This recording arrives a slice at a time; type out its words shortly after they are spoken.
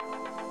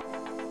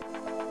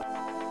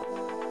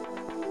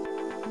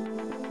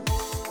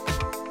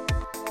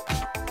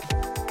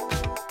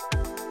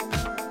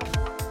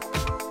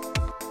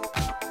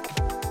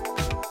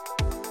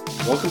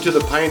Welcome to the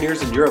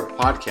Pioneers in Europe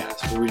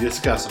podcast, where we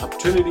discuss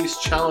opportunities,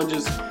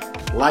 challenges,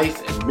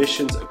 life, and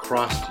missions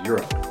across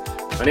Europe.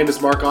 My name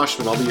is Mark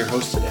Oshman. I'll be your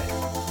host today.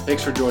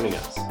 Thanks for joining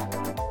us.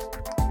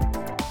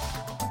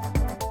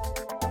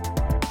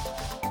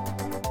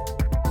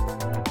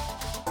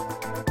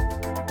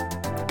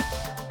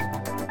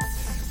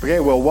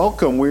 Okay, well,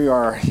 welcome. We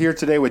are here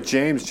today with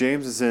James.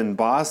 James is in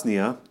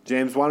Bosnia.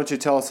 James, why don't you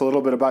tell us a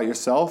little bit about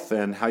yourself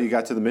and how you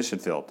got to the mission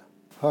field?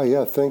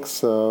 Hi, thanks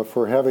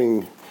for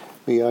having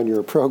me on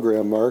your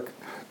program, Mark.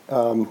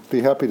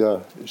 Be happy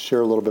to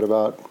share a little bit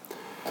about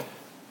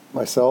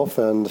myself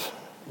and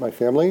my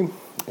family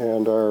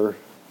and our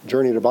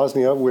journey to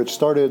Bosnia, which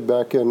started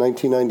back in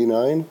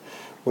 1999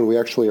 when we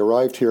actually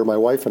arrived here, my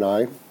wife and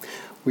I.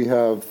 We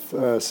have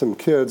some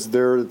kids.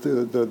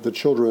 The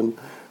children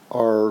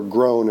are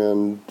grown,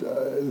 and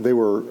they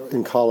were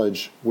in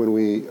college when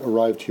we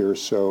arrived here.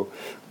 So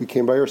we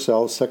came by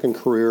ourselves, second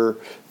career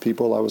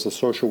people. I was a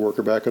social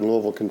worker back in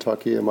Louisville,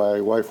 Kentucky, and my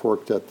wife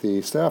worked at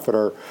the staff at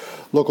our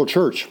local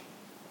church.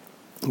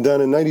 Then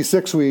in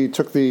 '96, we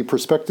took the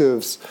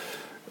Perspectives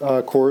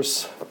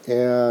course,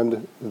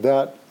 and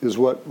that is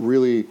what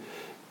really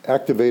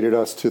activated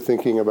us to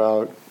thinking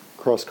about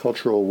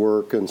cross-cultural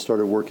work and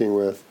started working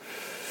with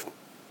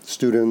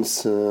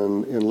students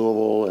in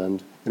Louisville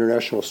and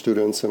international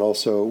students, and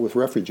also with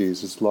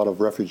refugees. There's a lot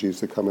of refugees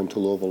that come into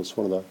Louisville. It's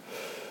one of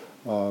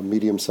the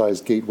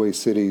medium-sized gateway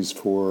cities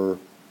for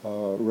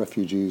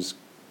refugees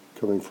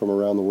coming from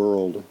around the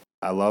world.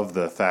 I love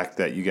the fact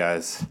that you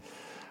guys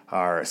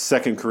are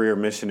second career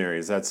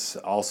missionaries. That's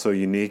also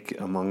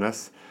unique among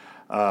us.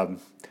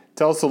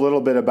 Tell us a little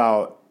bit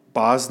about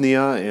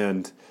Bosnia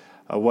and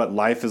what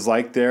life is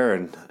like there,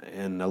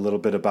 and a little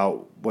bit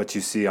about what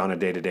you see on a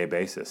day-to-day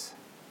basis.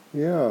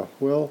 Yeah,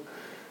 well,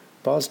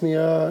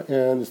 Bosnia,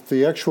 and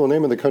the actual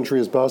name of the country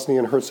is Bosnia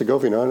and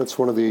Herzegovina, and it's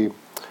one of the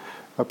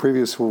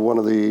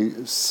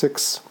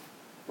six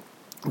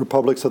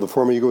republics of the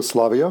former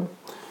Yugoslavia.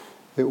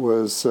 It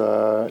was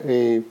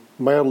a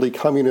mildly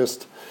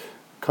communist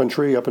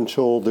country up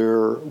until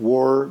their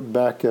war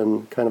back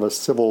in kind of a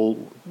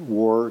civil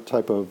war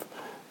type of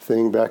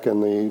thing back in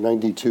the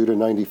 92 to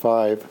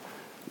 95.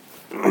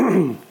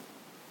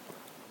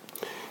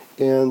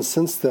 And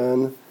since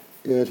then,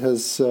 it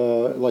has,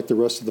 like the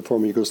rest of the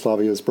former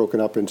Yugoslavia, is broken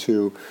up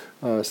into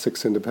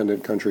six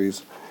independent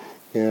countries,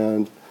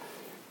 and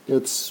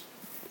it's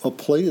a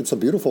place. It's a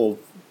beautiful.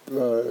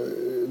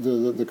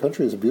 The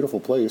country is a beautiful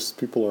place.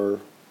 People are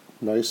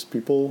nice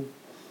people,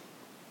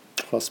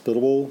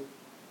 hospitable,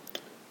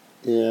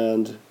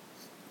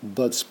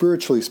 but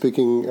spiritually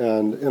speaking,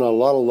 and in a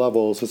lot of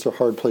levels, it's a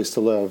hard place to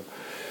live.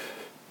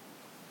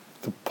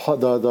 The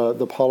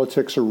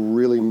politics are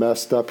really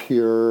messed up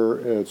here.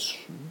 It's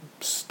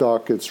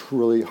stuck. It's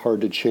really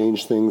hard to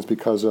change things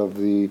because of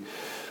the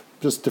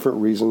just different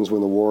reasons. When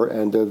the war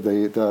ended,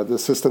 the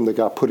system that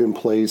got put in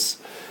place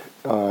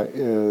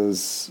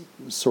is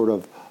sort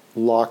of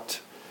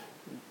locked,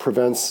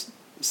 prevents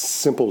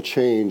simple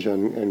change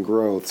and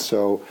growth.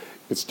 So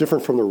it's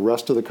different from the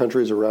rest of the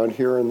countries around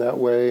here in that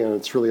way, and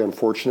it's really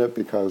unfortunate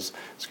because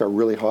it's got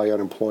really high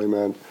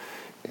unemployment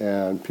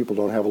and people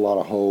don't have a lot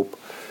of hope.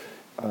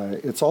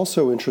 It's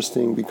also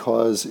interesting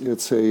because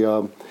it's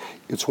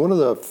one of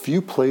the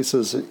few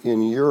places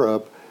in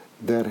Europe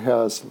that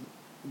has,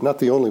 not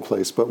the only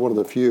place, but one of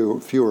the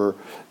fewer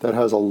that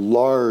has a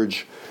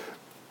large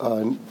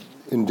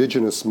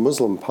indigenous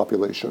Muslim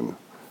population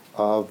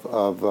of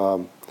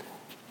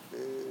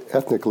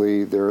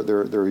ethnically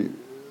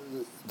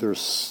they're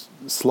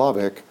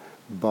Slavic,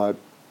 but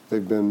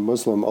they've been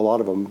Muslim. A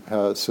lot of them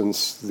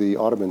since the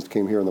Ottomans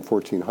came here in the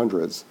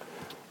 1400s.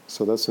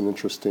 So that's an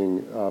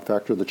interesting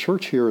factor. The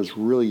church here is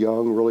really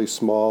young, really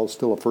small,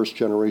 still a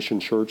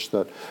first-generation church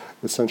that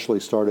essentially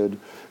started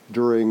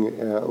during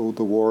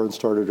the war and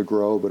started to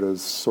grow, but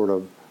is sort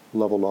of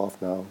leveled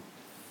off now.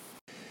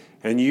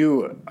 And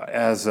you,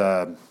 as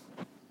an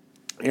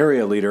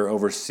area leader,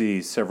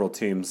 oversee several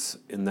teams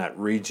in that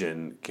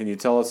region. Can you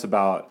tell us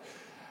about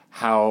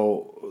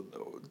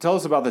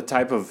the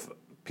type of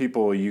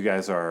people you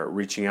guys are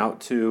reaching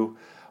out to?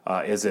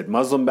 Is it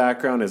Muslim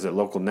background? Is it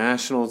local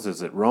nationals?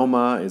 Is it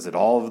Roma? Is it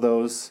all of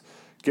those?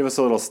 Give us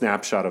a little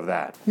snapshot of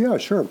that. Yeah,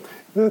 sure.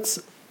 And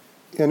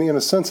in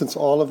a sense, it's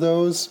all of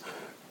those.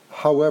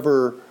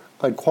 However,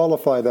 I'd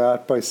qualify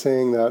that by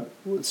saying that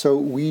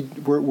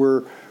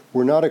we're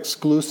not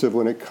exclusive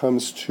when it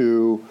comes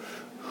to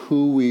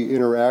who we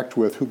interact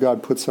with, who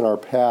God puts in our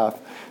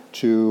path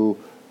to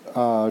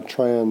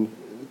try and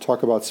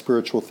talk about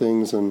spiritual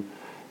things and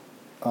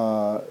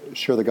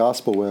share the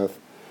gospel with.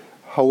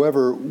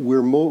 However,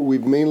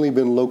 we've mainly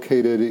been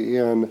located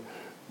in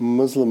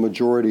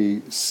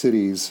Muslim-majority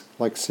cities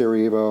like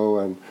Sarajevo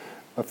and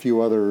a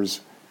few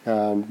others.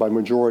 And by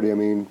majority, I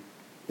mean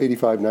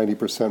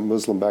 85-90%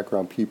 Muslim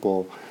background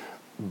people.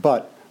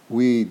 But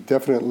we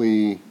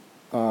definitely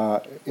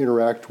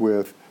interact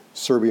with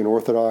Serbian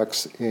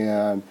Orthodox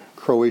and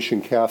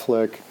Croatian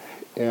Catholic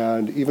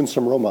and even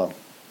some Roma,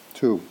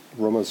 too.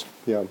 Romas,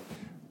 yeah.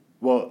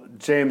 Well,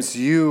 James,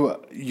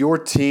 your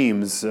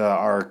teams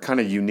are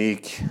kind of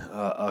unique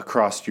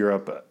across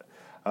Europe.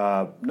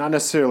 Not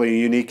necessarily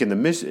unique in the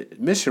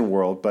mission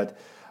world, but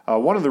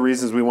one of the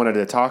reasons we wanted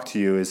to talk to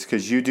you is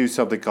because you do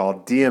something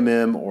called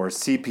DMM or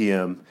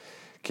CPM.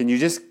 Can you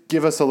just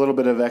give us a little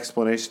bit of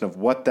explanation of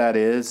what that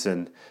is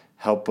and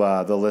help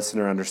the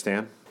listener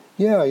understand?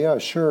 Yeah,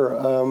 sure.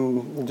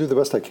 I'll do the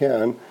best I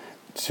can.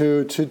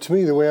 To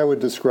me, the way I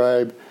would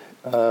describe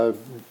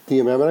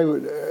DMM,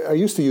 and I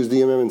used to use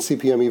DMM and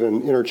CPM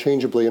even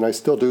interchangeably, and I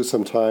still do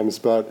sometimes,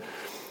 but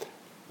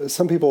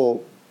some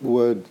people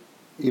would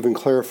even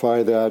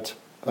clarify that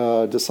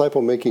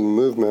disciple-making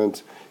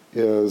movement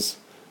is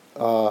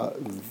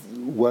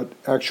what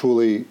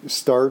actually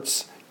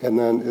starts and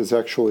then is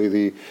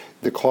actually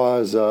the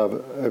cause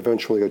of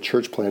eventually a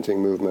church planting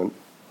movement.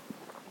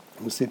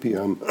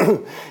 CPM.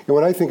 And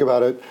when I think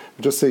about it,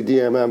 just say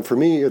DMM. For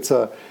me, it's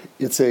a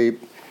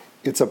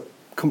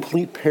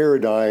complete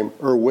paradigm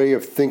or way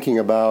of thinking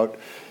about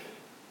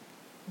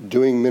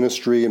doing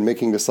ministry and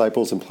making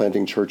disciples and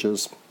planting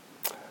churches.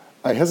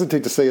 I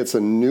hesitate to say it's a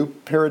new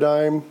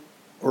paradigm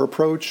or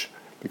approach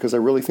because I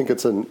really think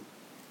it's an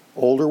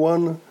older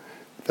one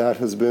that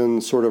has been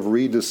sort of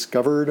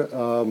rediscovered,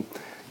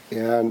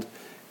 and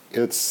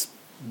it's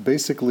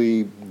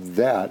basically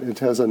that. It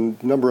has a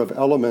number of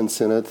elements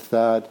in it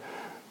that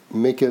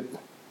make it,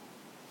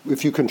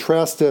 if you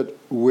contrast it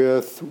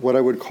with what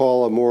I would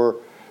call a more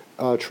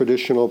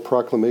traditional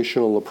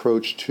proclamational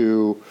approach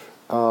to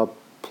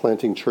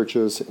planting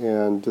churches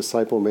and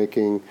disciple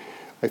making,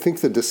 I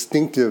think the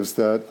distinctives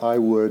that I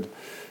would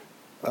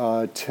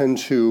tend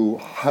to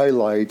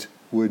highlight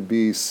would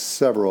be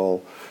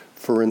several.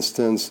 For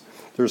instance,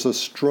 there's a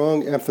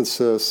strong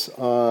emphasis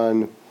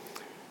on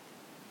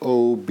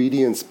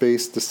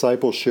obedience-based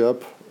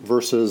discipleship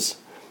versus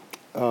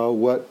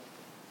what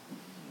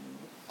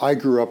I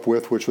grew up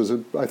with, which was,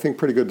 I think,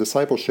 pretty good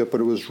discipleship,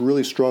 but it was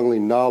really strongly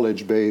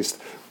knowledge-based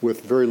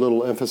with very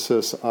little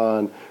emphasis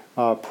on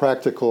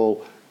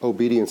practical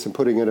obedience and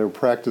putting it in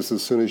practice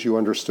as soon as you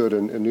understood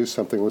and knew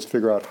something. Let's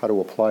figure out how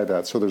to apply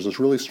that. So there's this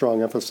really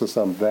strong emphasis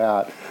on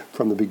that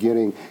from the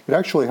beginning. It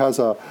actually has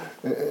the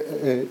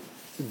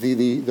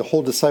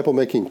whole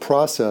disciple-making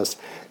process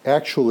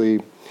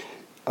actually.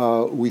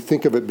 We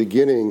think of it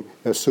beginning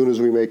as soon as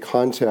we make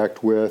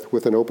contact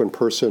with an open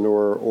person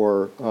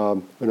or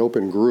an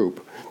open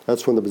group.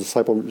 That's when the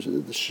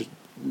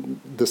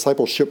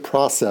discipleship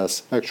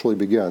process actually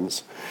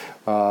begins.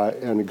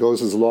 And it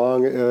goes as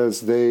long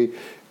as they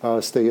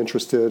stay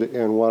interested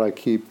and want to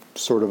keep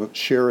sort of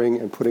sharing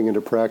and putting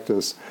into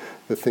practice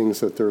the things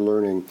that they're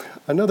learning.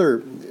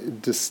 Another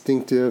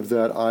distinctive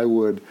that I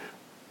would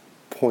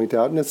point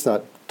out, and it's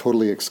not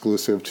totally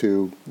exclusive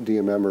to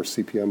DMM or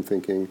CPM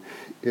thinking,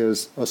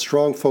 is a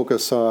strong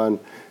focus on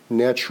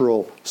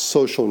natural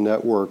social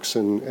networks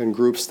and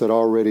groups that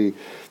already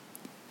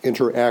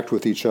interact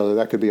with each other.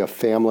 That could be a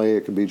family,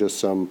 it could be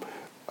just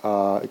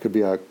it could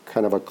be a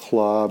kind of a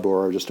club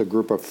or just a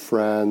group of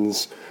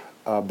friends,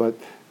 but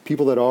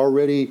people that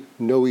already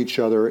know each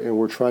other, and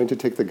we're trying to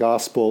take the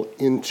gospel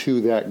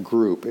into that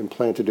group,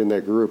 implanted in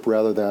that group,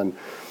 rather than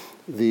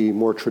the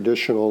more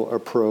traditional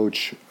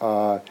approach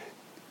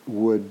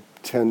would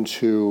tend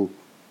to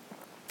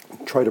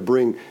try to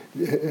bring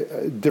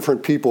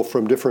different people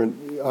from different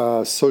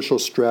social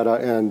strata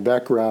and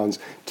backgrounds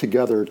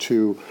together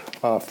to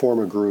form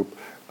a group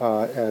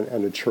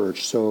and a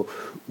church. So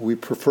we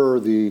prefer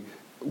the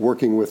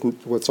working with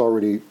what's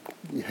already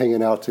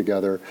hanging out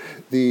together.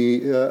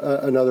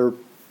 Another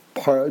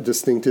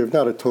distinctive,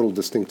 not a total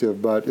distinctive,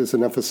 but is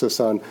an emphasis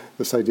on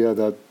this idea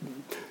that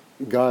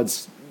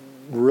God's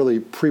really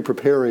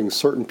pre-preparing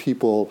certain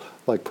people,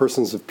 like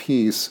persons of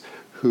peace,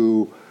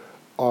 who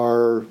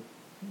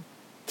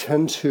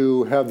tend to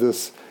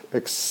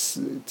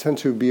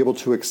be able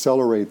to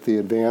accelerate the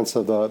advance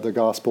of the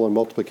gospel and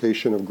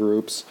multiplication of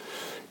groups.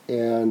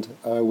 And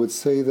I would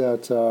say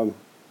that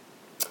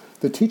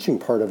the teaching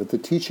part of it, the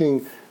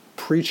teaching,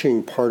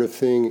 preaching part of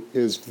thing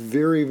is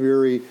very,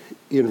 very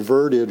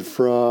inverted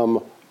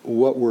from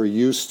what we're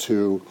used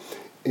to,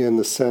 in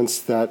the sense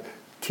that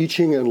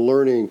teaching and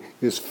learning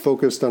is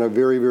focused on a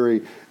very,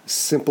 very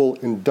simple,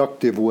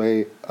 inductive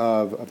way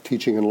of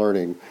teaching and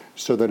learning,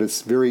 so that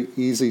it's very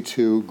easy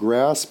to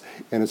grasp,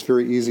 and it's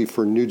very easy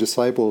for new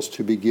disciples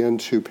to begin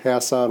to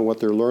pass on what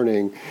they're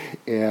learning,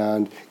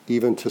 and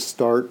even to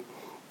start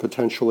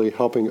potentially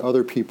helping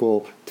other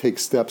people take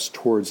steps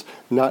towards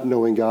not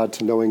knowing God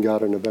to knowing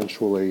God, and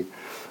eventually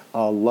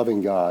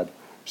loving God.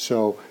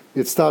 So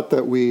it's not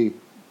that we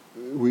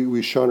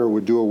shun or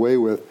would do away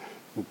with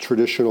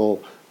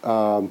traditional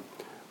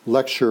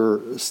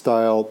lecture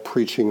style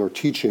preaching or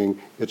teaching.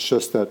 It's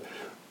just that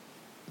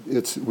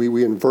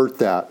we invert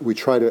that. We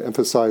try to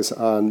emphasize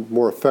on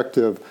more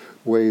effective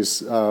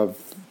ways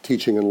of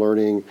teaching and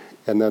learning,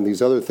 and then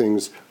these other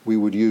things we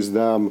would use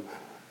them,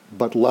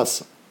 but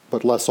less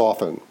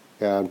often,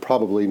 and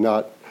probably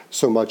not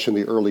so much in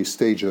the early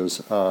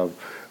stages of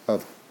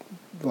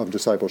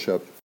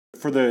discipleship.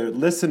 For the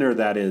listener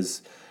that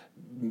is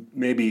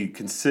maybe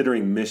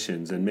considering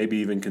missions and maybe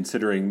even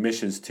considering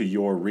missions to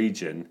your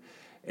region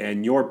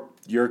and your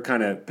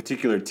kind of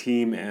particular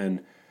team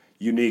and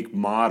unique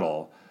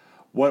model,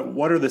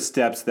 what are the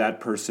steps that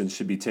person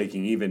should be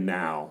taking even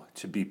now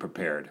to be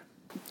prepared?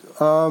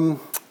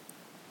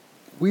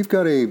 We've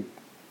got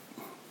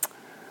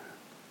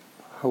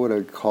how would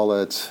I call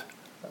it?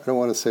 I don't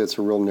want to say it's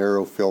a real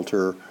narrow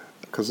filter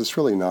because it's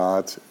really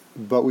not,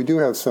 but we do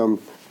have some,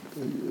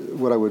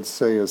 what I would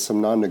say is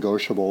some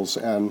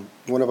non-negotiables, and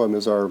one of them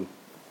is our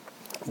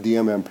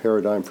DMM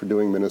paradigm for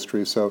doing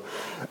ministry. So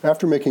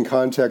after making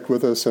contact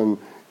with us and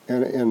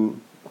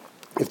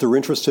if they're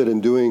interested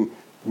in doing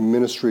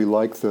ministry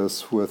like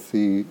this with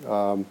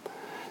then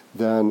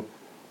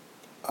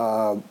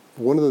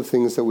one of the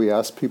things that we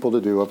ask people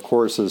to do, of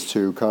course, is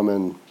to come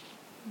and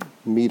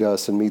meet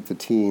us and meet the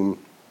team.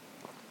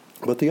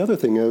 But the other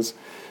thing is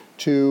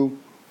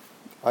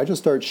I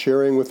just start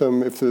sharing with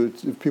them if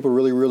people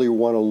really, really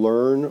want to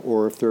learn,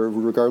 or if they're,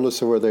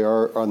 regardless of where they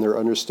are on their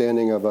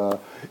understanding of a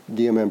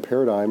DMM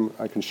paradigm,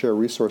 I can share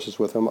resources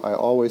with them. I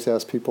always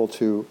ask people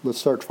let's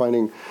start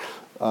finding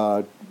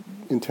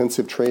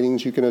intensive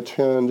trainings you can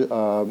attend.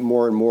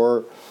 More and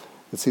more,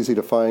 it's easy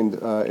to find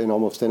in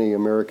almost any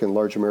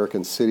large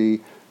American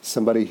city,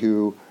 somebody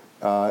who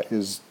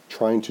is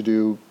trying to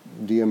do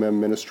DMM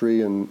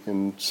ministry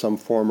in some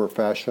form or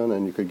fashion,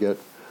 and you could get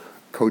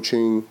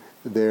coaching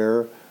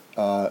there.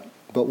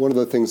 But one of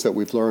the things that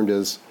we've learned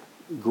is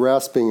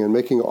grasping and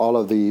making all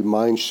of the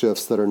mind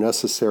shifts that are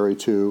necessary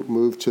to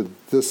move to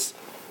this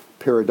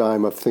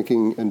paradigm of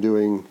thinking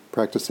and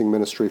practicing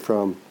ministry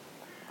from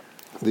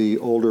the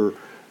older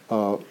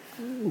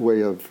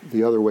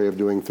the other way of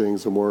doing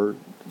things, a more,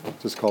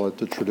 just call it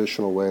the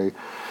traditional way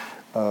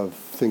of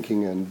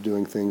thinking and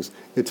doing things.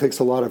 It takes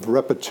a lot of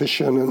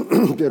repetition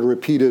and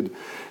repeated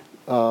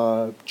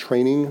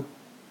training,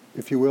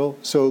 if you will.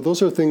 So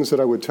those are things that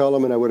I would tell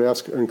them, and I would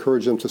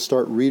encourage them to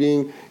start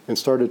reading and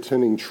start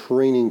attending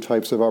training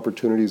types of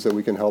opportunities that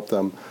we can help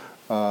them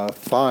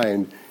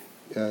find,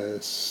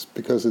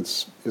 because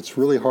it's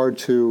really hard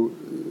to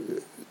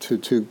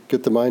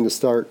get the mind to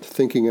start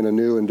thinking in a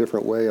new and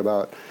different way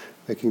about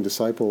making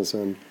disciples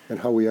and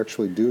how we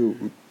actually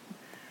do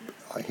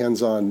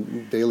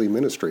hands-on daily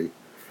ministry.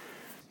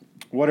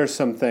 What are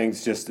some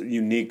things just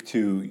unique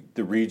to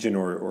the region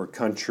or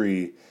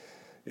country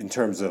in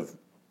terms of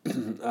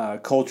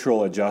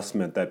cultural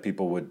adjustment that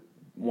people would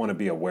want to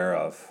be aware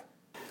of?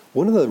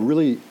 One of the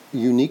really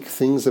unique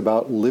things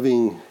about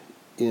living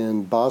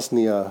in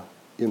Bosnia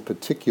in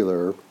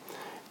particular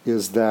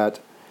is that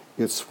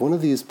it's one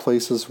of these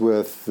places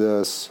with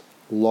this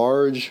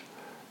large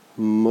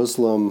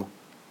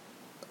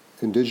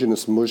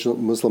indigenous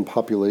Muslim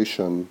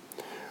population.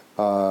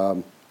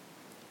 The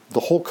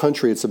whole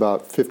country, it's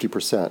about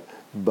 50%,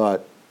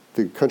 but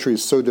the country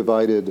is so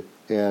divided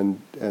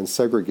and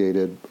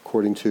segregated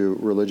according to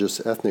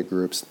religious ethnic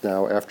groups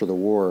now after the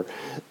war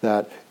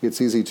that it's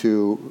easy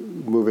to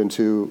move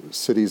into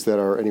cities that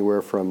are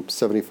anywhere from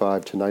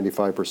 75 to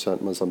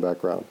 95% Muslim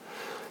background.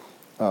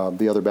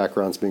 The other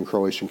backgrounds being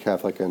Croatian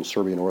Catholic and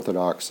Serbian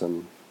Orthodox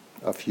and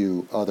a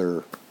few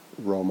other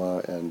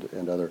Roma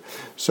and other.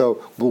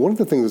 So, but one of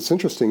the things that's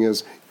interesting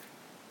is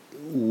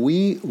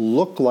we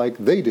look like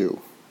they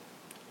do,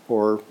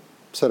 or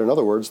said in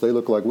other words, they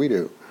look like we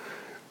do.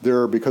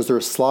 Because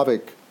they're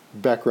Slavic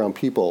background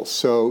people.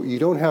 So you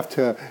don't have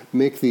to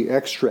make the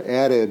extra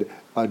added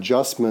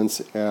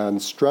adjustments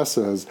and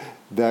stresses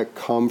that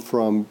come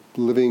from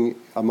living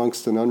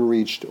amongst an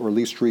unreached or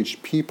least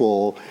reached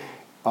people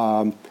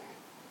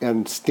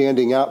and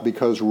standing out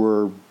because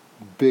we're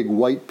big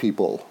white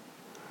people.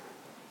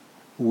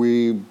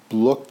 We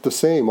look the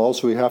same. All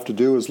we have to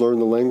do is learn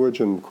the language,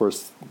 and of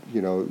course,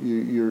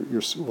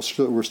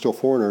 we're still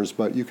foreigners,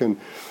 but you can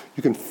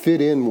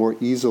fit in more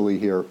easily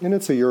here. And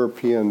it's a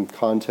European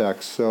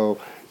context, so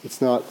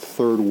it's not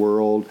third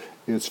world.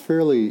 It's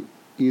fairly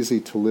easy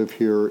to live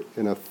here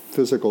in a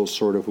physical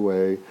sort of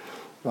way.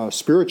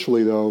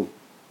 Spiritually, though,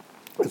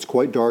 it's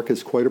quite dark,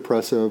 it's quite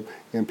oppressive,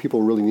 and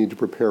people really need to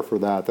prepare for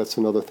that. That's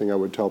another thing I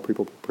would tell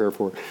people to prepare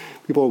for.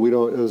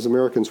 As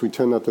Americans, we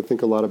tend not to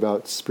think a lot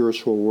about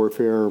spiritual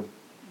warfare,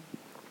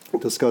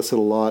 discuss it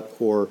a lot,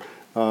 or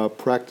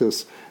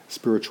practice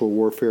spiritual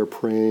warfare,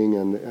 praying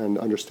and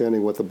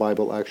understanding what the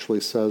Bible actually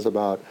says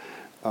about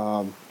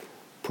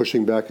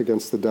pushing back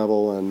against the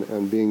devil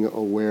and being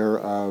aware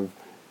of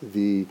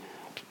the,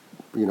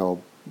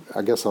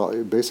 I guess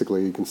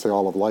basically you can say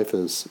all of life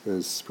is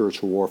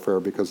spiritual warfare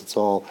because it's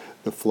all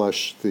the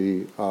flesh,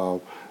 the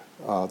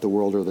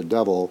world, or the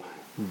devil,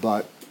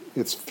 but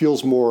it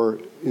feels more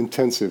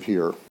intensive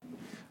here.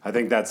 I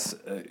think that's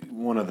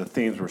one of the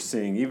themes we're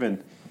seeing,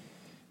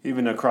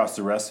 even across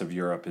the rest of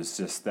Europe, is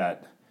just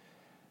that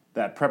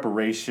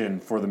preparation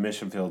for the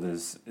mission field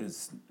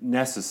is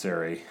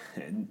necessary.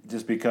 And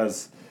just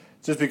because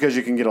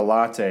you can get a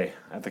latte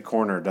at the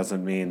corner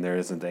doesn't mean there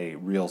isn't a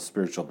real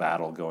spiritual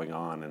battle going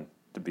on and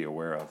to be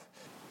aware of.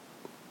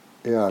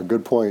 Yeah,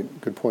 good point.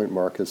 Good point,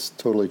 Mark. It's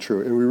totally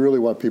true. And we really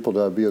want people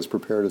to be as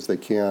prepared as they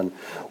can.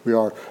 We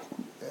are,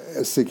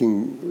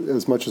 seeking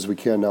as much as we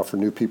can now for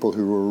new people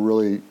who are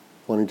really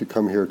wanting to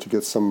come here to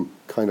get some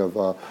kind of,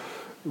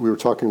 we were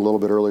talking a little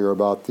bit earlier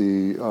about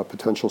the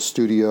potential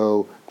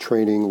studio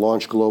training,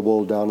 Launch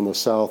Global down in the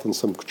South in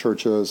some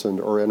churches,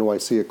 or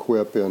NYC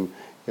Equip in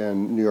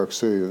New York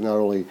City, that not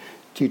only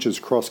teaches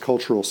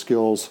cross-cultural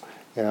skills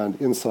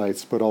and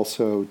insights, but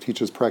also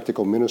teaches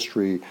practical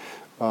ministry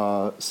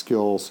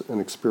skills and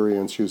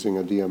experience using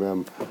a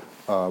DMM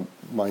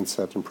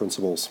mindset and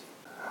principles.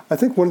 I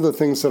think one of the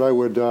things that I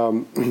would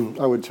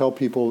I would tell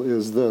people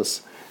is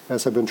this,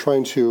 as I've been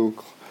trying to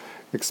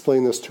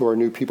explain this to our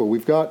new people.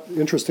 We've got,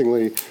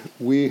 interestingly,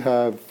 we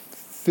have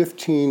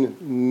 15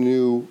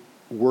 new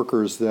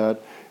workers that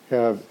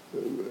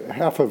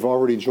half have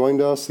already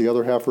joined us, the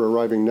other half are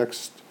arriving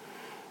next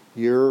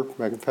year.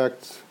 In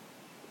fact,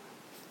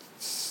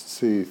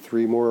 see,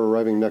 3 more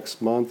arriving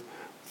next month.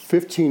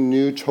 15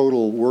 new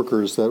total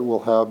workers that we'll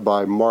have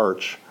by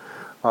March,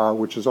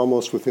 which is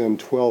almost within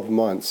 12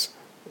 months.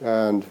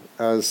 And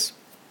as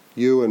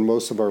you and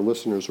most of our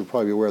listeners are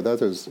probably aware,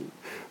 that is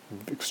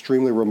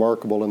extremely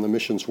remarkable in the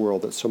missions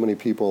world, that so many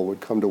people would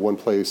come to one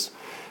place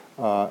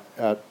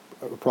at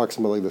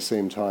approximately the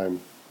same time.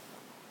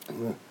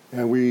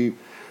 And we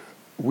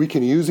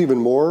can use even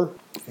more,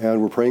 and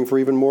we're praying for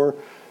even more,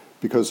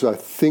 because I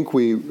think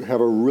we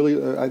have a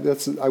really,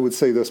 I would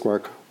say this,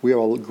 Mark, we have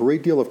a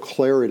great deal of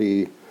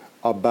clarity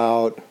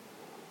about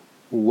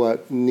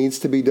what needs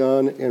to be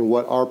done and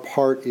what our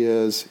part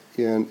is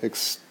in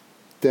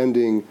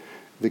extending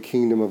the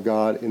kingdom of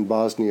God in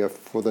Bosnia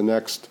for the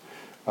next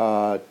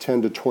 10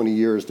 to 20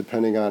 years,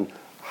 depending on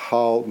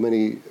how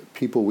many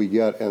people we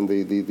get and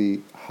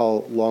the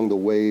how long the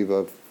wave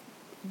of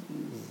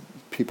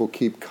people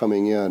keep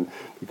coming in,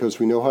 because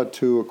we know how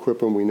to equip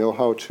them, we know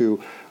how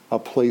to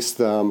place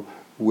them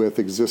with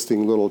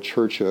existing little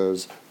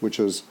churches, which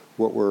is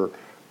what we're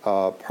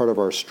part of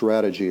our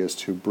strategy, is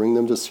to bring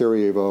them to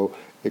Sarajevo,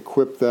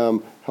 equip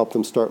them, help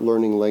them start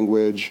learning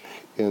language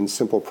in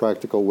simple,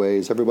 practical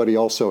ways. Everybody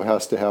also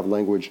has to have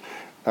language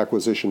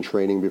acquisition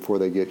training before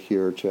they get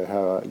here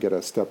to get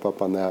a step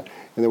up on that.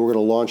 And then we're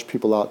going to launch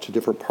people out to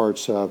different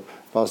parts of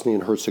Bosnia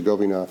and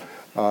Herzegovina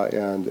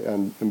and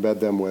embed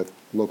them with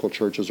local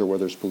churches, or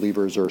whether it's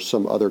believers or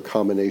some other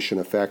combination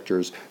of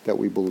factors that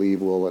we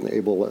believe will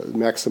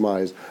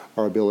maximize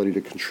our ability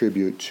to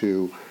contribute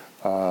to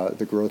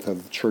the growth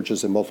of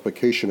churches and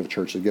multiplication of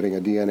churches, getting a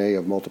DNA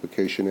of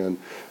multiplication in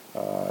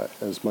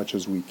as much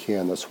as we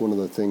can. That's one of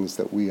the things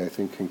that we, I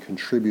think, can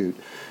contribute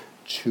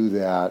to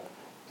that.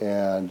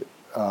 And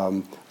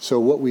so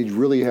what we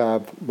really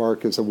have,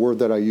 Mark, is a word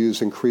that I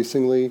use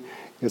increasingly,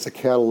 is a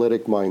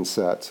catalytic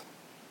mindset.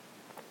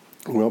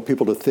 We want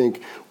people to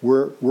think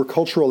we're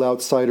cultural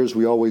outsiders,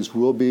 we always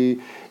will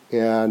be,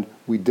 and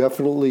we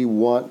definitely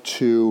want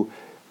to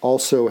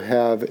also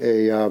have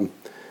an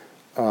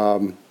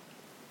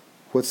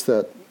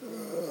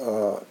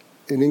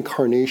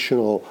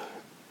incarnational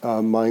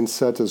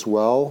mindset as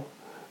well.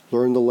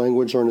 Learn the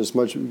language,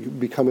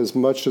 become as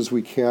much as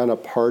we can a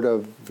part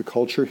of the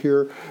culture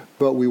here.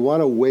 But we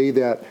want to weigh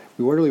that,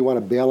 we really want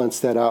to balance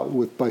that out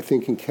by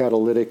thinking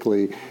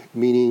catalytically,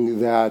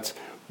 meaning that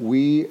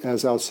we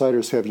as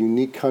outsiders have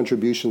unique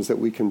contributions that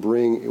we can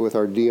bring with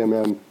our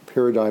DMM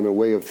paradigm and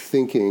way of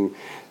thinking.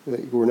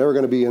 We're never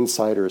going to be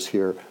insiders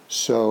here.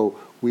 So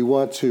we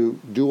want to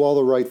do all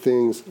the right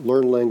things,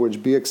 learn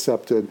language, be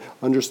accepted,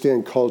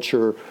 understand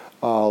culture,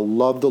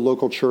 love the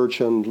local church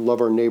and love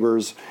our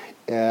neighbors.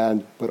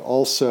 But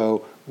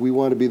also, we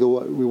want to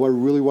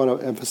really want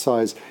to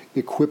emphasize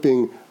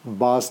equipping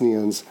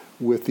Bosnians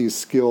with these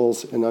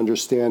skills and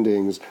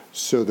understandings,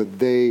 so that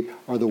they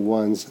are the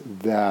ones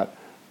that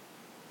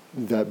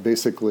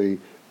basically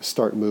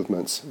start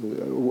movements,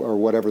 or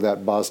whatever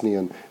that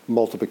Bosnian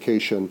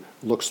multiplication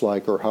looks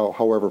like, or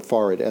however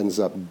far it ends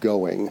up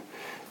going.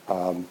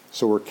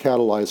 So we're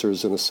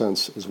catalyzers in a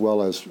sense, as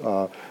well as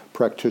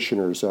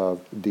practitioners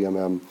of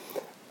DMM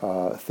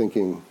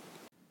thinking.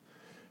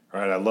 All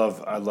right, I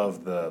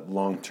love the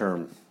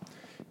long-term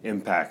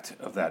impact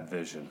of that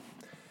vision.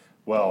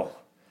 Well,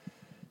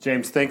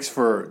 James, thanks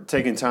for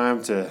taking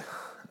time to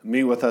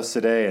meet with us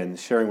today and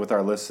sharing with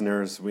our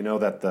listeners. We know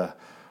that the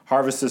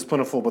harvest is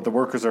plentiful, but the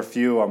workers are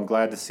few. I'm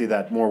glad to see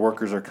that more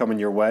workers are coming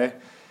your way,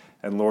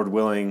 and Lord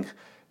willing,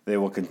 they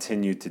will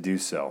continue to do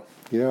so.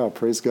 Yeah,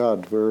 praise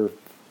God. We're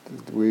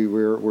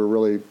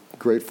really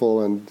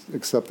grateful and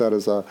accept that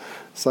as a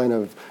sign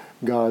of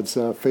God's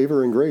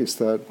favor and grace,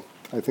 that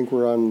I think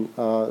we're on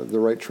the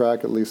right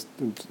track, at least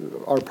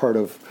our part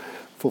of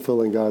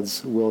fulfilling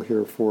God's will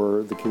here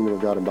for the kingdom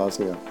of God in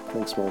Bosnia.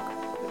 Thanks, Mark.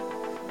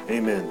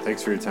 Amen.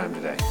 Thanks for your time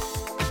today.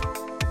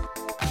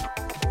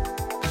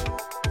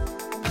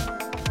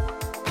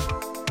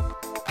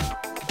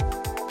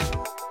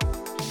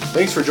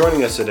 Thanks for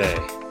joining us today.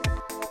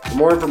 For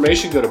more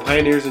information, go to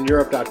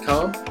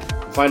pioneersineurope.com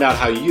and find out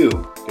how you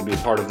can be a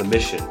part of the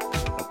mission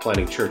of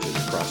planting churches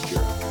across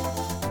Europe.